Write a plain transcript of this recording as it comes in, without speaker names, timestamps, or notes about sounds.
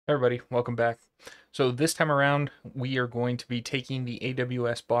Everybody, welcome back. So this time around, we are going to be taking the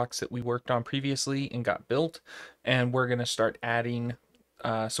AWS box that we worked on previously and got built, and we're going to start adding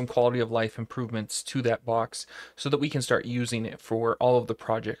some quality of life improvements to that box so that we can start using it for all of the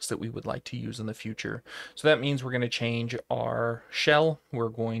projects that we would like to use in the future. So that means we're going to change our shell. We're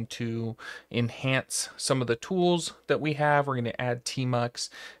going to enhance some of the tools that we have. We're going to add tmux,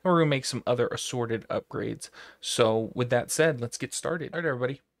 and we're going to make some other assorted upgrades. So with that said, let's get started. All right,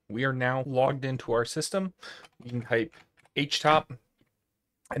 everybody. We are now logged into our system. We can type htop,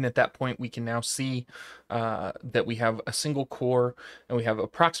 and at that point we can now see that we have a single core and we have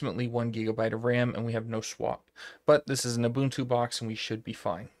approximately 1 GB of RAM and we have no swap. But this is an Ubuntu box and we should be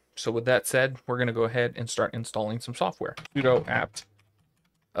fine. So with that said, we're going to go ahead and start installing some software. Sudo apt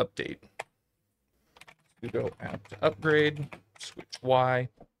update, sudo apt upgrade, switch Y.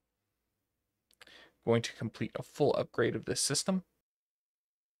 Going to complete a full upgrade of this system.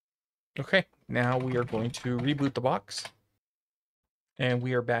 Okay, now we are going to reboot the box, and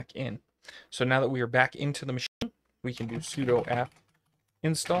we are back in. So now that we are back into the machine, we can do sudo apt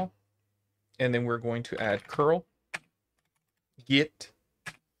install, and then we're going to add curl, git,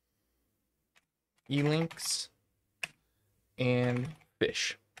 elinks, and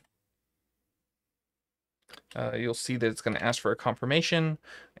fish. You'll see that it's going to ask for a confirmation,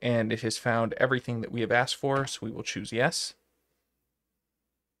 and it has found everything that we have asked for, so we will choose yes.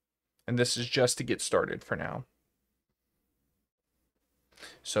 And this is just to get started for now.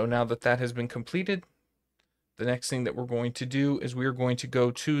 So now that that has been completed, the next thing that we're going to do is we're going to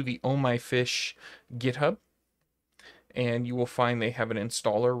go to the ohmyfish GitHub, and you will find they have an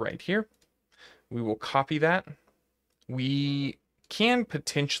installer right here. We will copy that. We can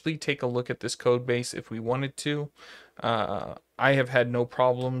potentially take a look at this code base if we wanted to. I have had no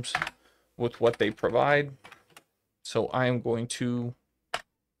problems with what they provide, so I am going to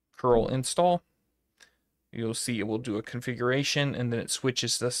curl install. You'll see it will do a configuration and then it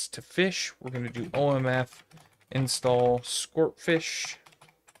switches us to fish. We're going to do omf install scorpfish.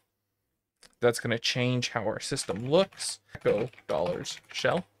 That's going to change how our system looks. Echo dollars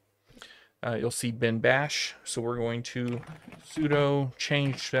shell. You'll see bin bash. So we're going to sudo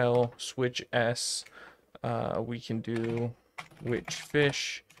change shell switch s. We can do which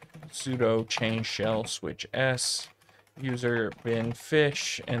fish sudo change shell switch s. User bin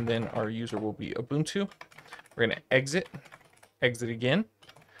fish, and then our user will be Ubuntu. We're going to exit again,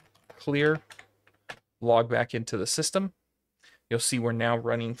 clear, log back into the system. You'll see we're now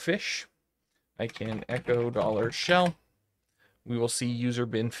running fish. I can echo $shell. We will see user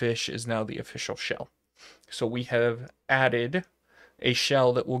bin fish is now the official shell. So we have added a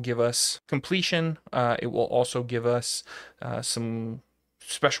shell that will give us completion. It will also give us some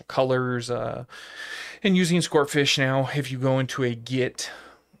special colors, and using Scorpfish now, if you go into a Git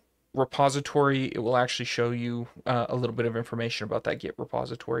repository, it will actually show you a little bit of information about that Git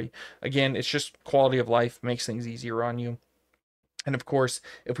repository. Again, it's just quality of life, makes things easier on you. And of course,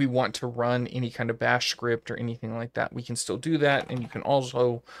 if we want to run any kind of bash script or anything like that, we can still do that. And you can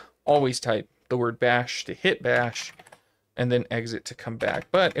also always type the word bash to hit bash and then exit to come back.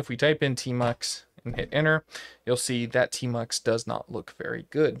 But if we type in tmux and hit enter, you'll see that tmux does not look very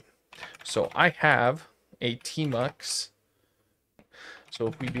good. So I have a tmux. So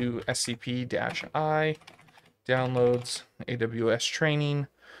if we do scp-i downloads AWS training,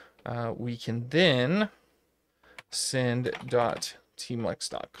 we can then send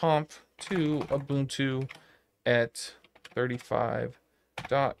 .tmux.conf to Ubuntu at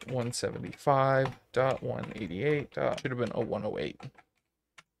 35.175.188. Should have been 0108.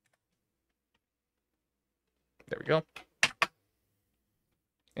 There we go.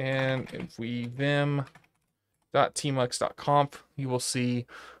 And if we vim.tmux.conf, you will see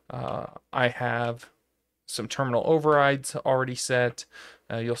I have some terminal overrides already set.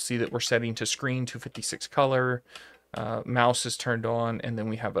 You'll see that we're setting to screen 256 color. Mouse is turned on, and then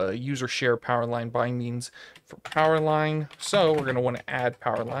we have a user share powerline bindings for powerline. So we're going to want to add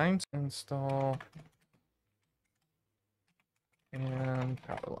powerlines. Install and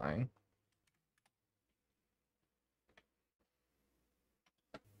powerline.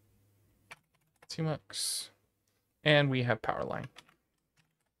 Tmux, and we have powerline.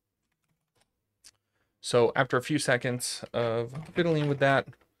 So after a few seconds of fiddling with that,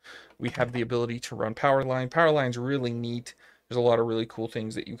 we have the ability to run powerline. Powerline's really neat. There's a lot of really cool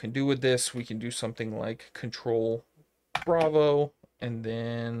things that you can do with this. We can do something like control Bravo and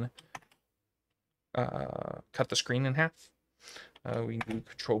then cut the screen in half. We can do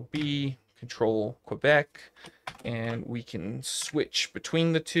control B, control Quebec, and we can switch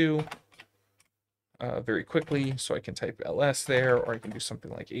between the two. very quickly. So I can type ls there, or I can do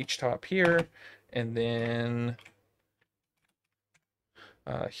something like htop here, and then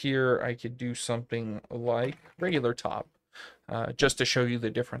here I could do something like regular top, just to show you the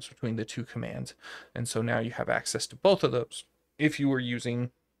difference between the two commands. And so now you have access to both of those if you were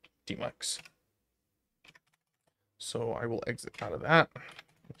using tmux. So I will exit out of that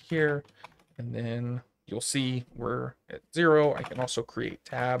here, and then you'll see we're at 0. I can also create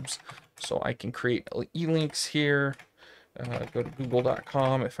tabs. So I can create e-links here, go to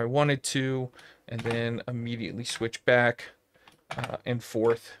google.com if I wanted to, and then immediately switch back and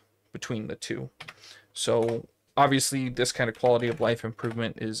forth between the two. So obviously this kind of quality of life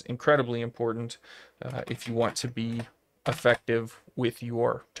improvement is incredibly important if you want to be effective with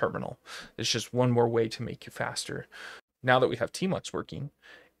your terminal. It's just one more way to make you faster. Now that we have tmux working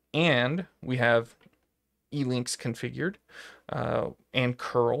and we have e-links configured, and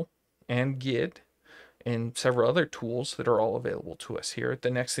curl and git and several other tools that are all available to us here, the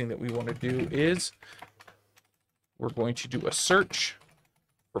next thing that we want to do is we're going to do a search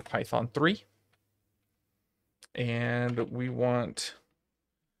for Python 3, and we want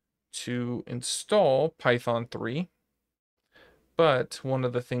to install Python 3. But one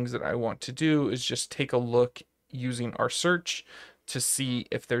of the things that I want to do is just take a look using our search to see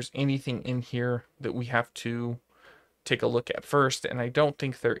if there's anything in here that we have to take a look at first. And I don't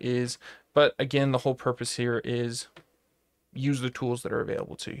think there is, but again, the whole purpose here is use the tools that are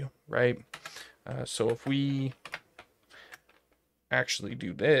available to you, right? So if we actually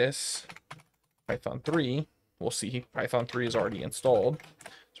do this, Python 3, we'll see Python 3 is already installed.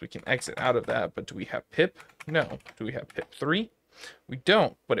 So we can exit out of that, but do we have pip? No. Do we have pip 3? We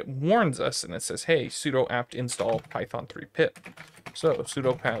don't, but it warns us and it says, hey, sudo apt install python 3 pip. So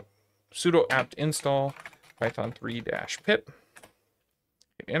sudo apt install python 3 -pip.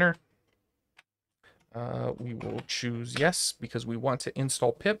 Hit enter. We will choose yes because we want to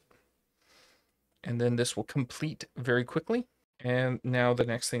install pip. And then this will complete very quickly. And now the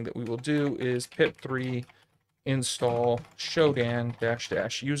next thing that we will do is pip 3 install shodan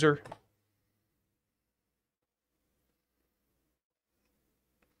 -- user.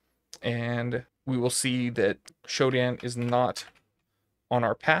 And we will see that shodan is not on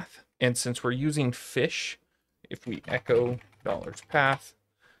our path. And since we're using fish, if we echo $path,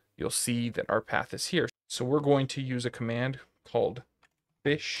 you'll see that our path is here. So we're going to use a command called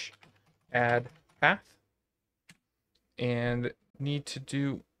fish add path, and need to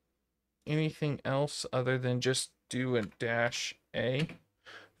do anything else other than just do a -a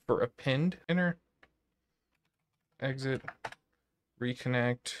for append. Enter, exit,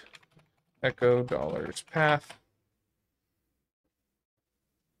 reconnect, echo $path,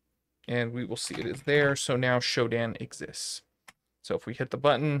 and we will see it is there. So now shodan exists. So if we hit the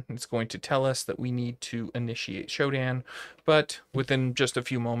button, it's going to tell us that we need to initiate shodan, but within just a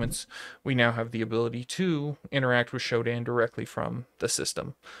few moments, we now have the ability to interact with shodan directly from the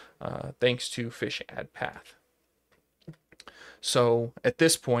system, thanks to fish add path. So at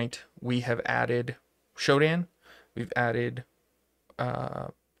this point, we have added shodan, we've added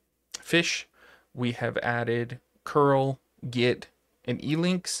fish, we have added curl, git, and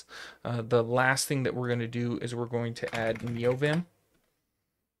e-links. The last thing that we're going to do is we're going to add neovim.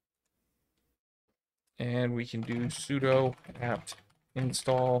 And we can do sudo apt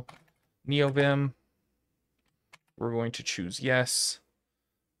install neovim. We're going to choose yes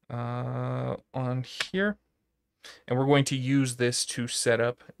on here. And we're going to use this to set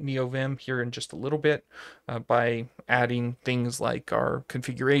up neovim here in just a little bit by adding things like our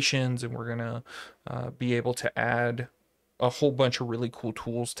configurations, and we're going to be able to add a whole bunch of really cool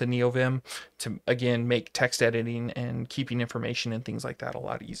tools to neovim to, again, make text editing and keeping information and things like that a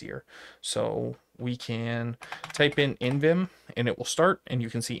lot easier. So we can type in nvim and it will start, and you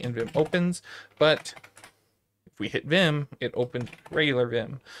can see nvim opens, but if we hit vim, it opens regular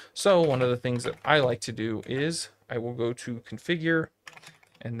vim. So one of the things that I like to do is I will go to configure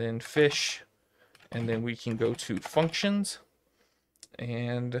and then fish, and then we can go to functions,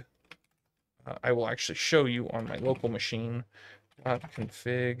 and I will actually show you on my local machine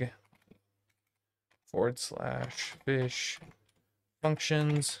 .config /fish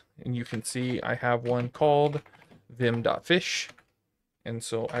functions, and you can see I have one called vim.fish, and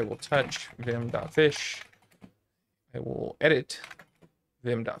so I will touch vim.fish. I will edit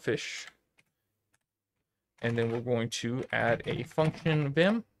vim.fish, and then we're going to add a function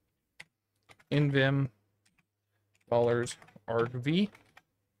vim in vim $argv,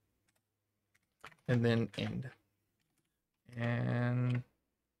 and then end. And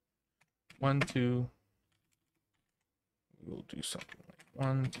 1, 2, we'll do something like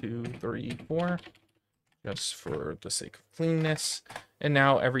 1, 2, 3, 4. just for the sake of cleanness. And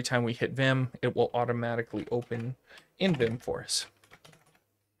now every time we hit Vim, it will automatically open in Vim for us.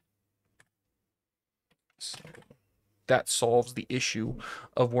 So that solves the issue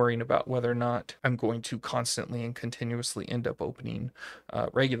of worrying about whether or not I'm going to constantly and continuously end up opening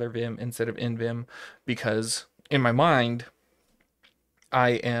regular Vim instead of in Vim, because in my mind,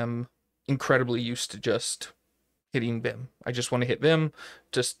 I am incredibly used to just hitting Vim. I just want to hit Vim,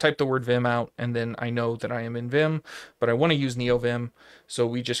 just type the word Vim out, and then I know that I am in Vim, but I want to use NeoVim, so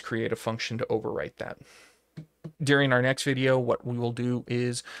we just create a function to overwrite that. During our next video, what we will do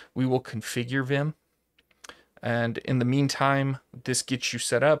is we will configure Vim. And in the meantime, this gets you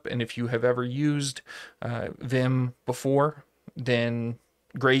set up. And if you have ever used Vim before, then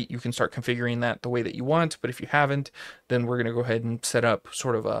great, you can start configuring that the way that you want. But if you haven't, then we're going to go ahead and set up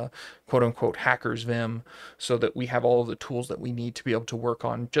sort of a quote unquote hackers Vim, so that we have all of the tools that we need to be able to work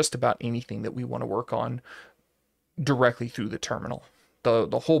on just about anything that we want to work on directly through the terminal.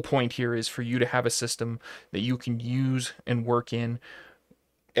 The whole point here is for you to have a system that you can use and work in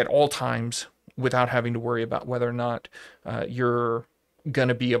at all times without having to worry about whether or not you're going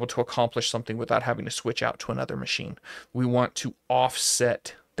to be able to accomplish something without having to switch out to another machine. We want to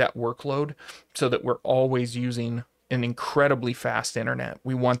offset that workload so that we're always using an incredibly fast internet.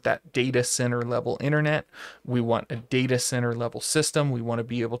 We want that data center level internet. We want a data center level system. We want to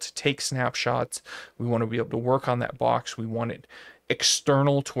be able to take snapshots. We want to be able to work on that box. We want it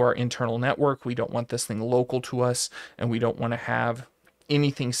external to our internal network. We don't want this thing local to us, and we don't want to have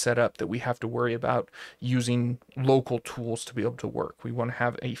anything set up that we have to worry about using local tools to be able to work. We want to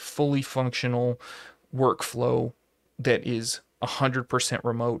have a fully functional workflow that is 100%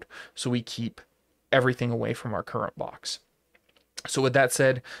 remote, so we keep everything away from our current box. So with that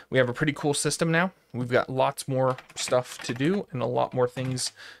said, we have a pretty cool system now. We've got lots more stuff to do and a lot more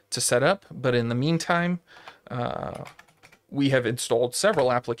things to set up. But in the meantime, we have installed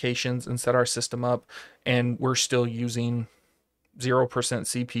several applications and set our system up, and we're still using 0%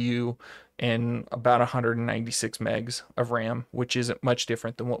 CPU and about 196 megs of RAM, which isn't much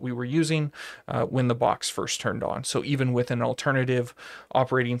different than what we were using when the box first turned on. So even with an alternative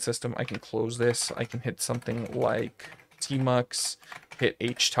operating system, I can close this. I can hit something like tmux, hit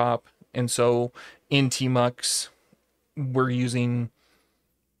htop. And so in tmux, we're using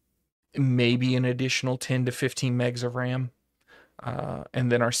maybe an additional 10 to 15 megs of RAM.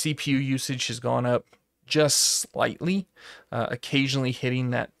 And then our CPU usage has gone up just slightly, occasionally hitting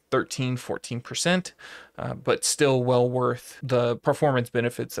that 13-14%, but still well worth the performance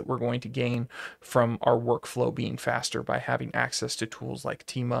benefits that we're going to gain from our workflow being faster by having access to tools like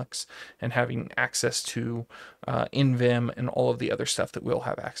tmux and having access to NVim and all of the other stuff that we'll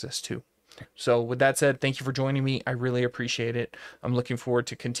have access to. So with that said, thank you for joining me. I really appreciate it. I'm looking forward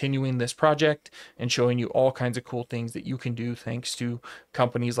to continuing this project and showing you all kinds of cool things that you can do thanks to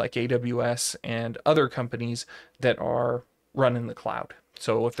companies like AWS and other companies that are running the cloud.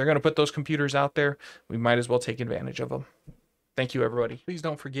 So if they're going to put those computers out there, we might as well take advantage of them. Thank you, everybody. Please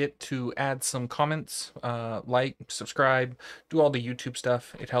don't forget to add some comments, like, subscribe, do all the YouTube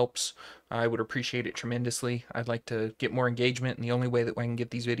stuff. It helps. I would appreciate it tremendously. I'd like to get more engagement, and the only way that I can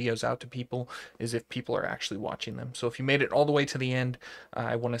get these videos out to people is if people are actually watching them. So if you made it all the way to the end,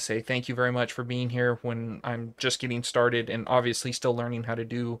 I want to say thank you very much for being here when I'm just getting started and obviously still learning how to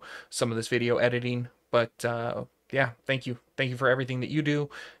do some of this video editing. But yeah, thank you. Thank you for everything that you do.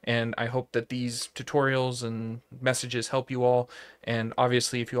 And I hope that these tutorials and messages help you all. And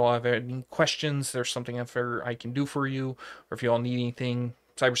obviously, if you all have any questions, there's something I can do for you, or if you all need anything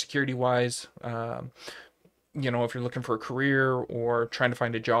cybersecurity wise, you know, if you're looking for a career or trying to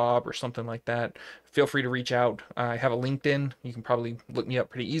find a job or something like that, feel free to reach out. I have a LinkedIn. You can probably look me up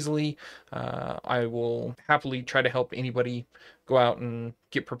pretty easily. I will happily try to help anybody go out and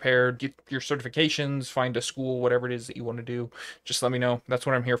get prepared, get your certifications, find a school, whatever it is that you want to do. Just let me know. That's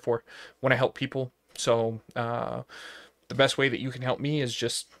what I'm here for. I want to help people. So the best way that you can help me is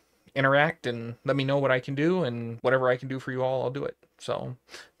just interact and let me know what I can do, and whatever I can do for you all, I'll do it. So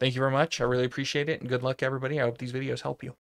thank you very much. I really appreciate it, and good luck, everybody. I hope these videos help you.